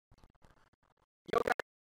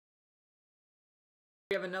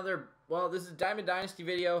We have another, well, this is Diamond Dynasty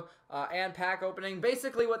video and pack opening.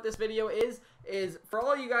 Basically what this video is for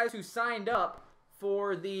all you guys who signed up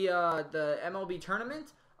for the MLB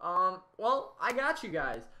tournament, well, I got you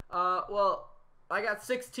guys. Well, I got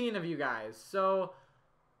 16 of you guys. So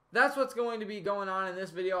that's what's going to be going on in this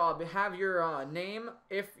video. I'll have your name.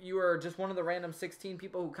 If you are just one of the random 16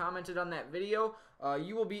 people who commented on that video,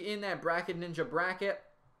 you will be in that Bracket Ninja bracket.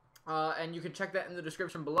 And you can check that in the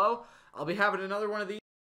description below. I'll be having another one of these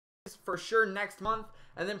for sure next month,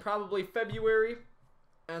 and then probably February,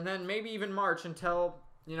 and then maybe even March until,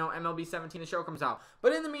 you know, MLB 17 the show comes out.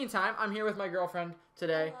 But in the meantime, I'm here with my girlfriend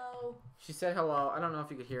today. Hello. She said hello. I don't know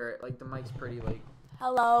if you could hear it. Like, the mic's pretty, like...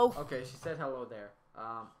 Hello. Okay, she said hello there.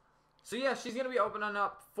 So yeah, she's going to be opening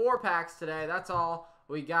up 4 packs today. That's all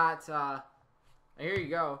we got. Here you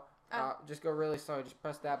go. Just go really slow. Just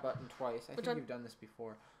press that button twice. I think you've done this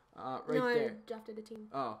before. Right there. I drafted a team.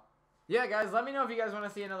 Oh. Yeah, guys, let me know if you guys want to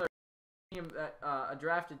see another team, a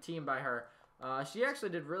drafted team by her. She actually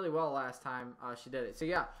did really well last time she did it. So,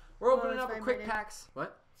 yeah, we're opening up a quick packs.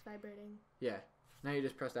 What? It's vibrating. Yeah. Now you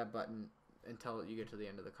just press that button until you get to the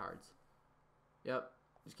end of the cards. Yep.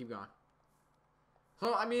 Just keep going.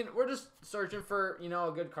 So, I mean, we're just searching for, you know,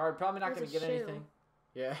 a good card. Probably not going to get anything.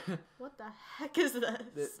 Yeah. What the heck is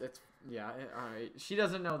this? That's yeah, alright. She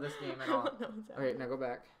doesn't know this game at all. Okay, now go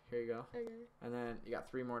back. Here you go. Okay. And then you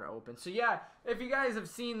got 3 more to open. So yeah, if you guys have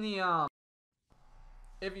seen the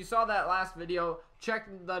if you saw that last video, check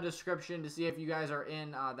the description to see if you guys are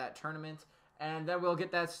in that tournament. And then we'll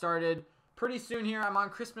get that started pretty soon here. I'm on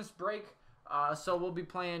Christmas break. So we'll be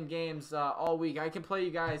playing games all week. I can play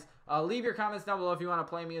you guys. Leave your comments down below if you want to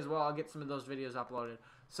play me as well. I'll get some of those videos uploaded.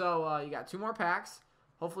 So you got 2 more packs.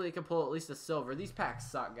 Hopefully you can pull at least a silver. These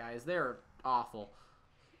packs suck, guys. They're awful.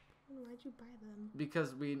 Why'd you buy them?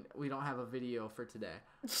 Because we don't have a video for today.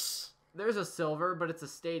 There's a silver, but it's a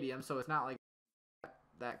stadium, so it's not like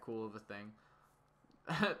that cool of a thing.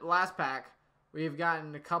 Last pack, we've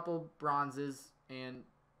gotten a couple bronzes and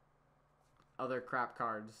other crap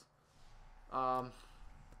cards.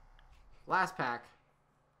 Last pack,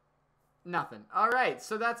 nothing. Alright,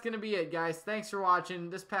 so that's going to be it, guys. Thanks for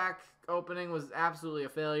watching. This pack opening was absolutely a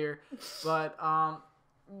failure. But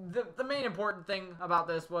the main important thing about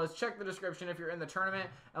this was check the description if you're in the tournament.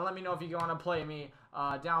 And let me know if you want to play me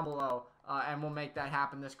down below. And we'll make that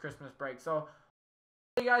happen this Christmas break. So,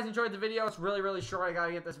 if you guys enjoyed the video. It's really, really short. I got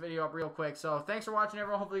to get this video up real quick. So, thanks for watching,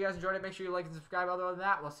 everyone. Hopefully you guys enjoyed it. Make sure you like and subscribe. Other than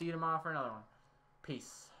that, we'll see you tomorrow for another one.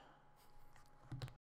 Peace.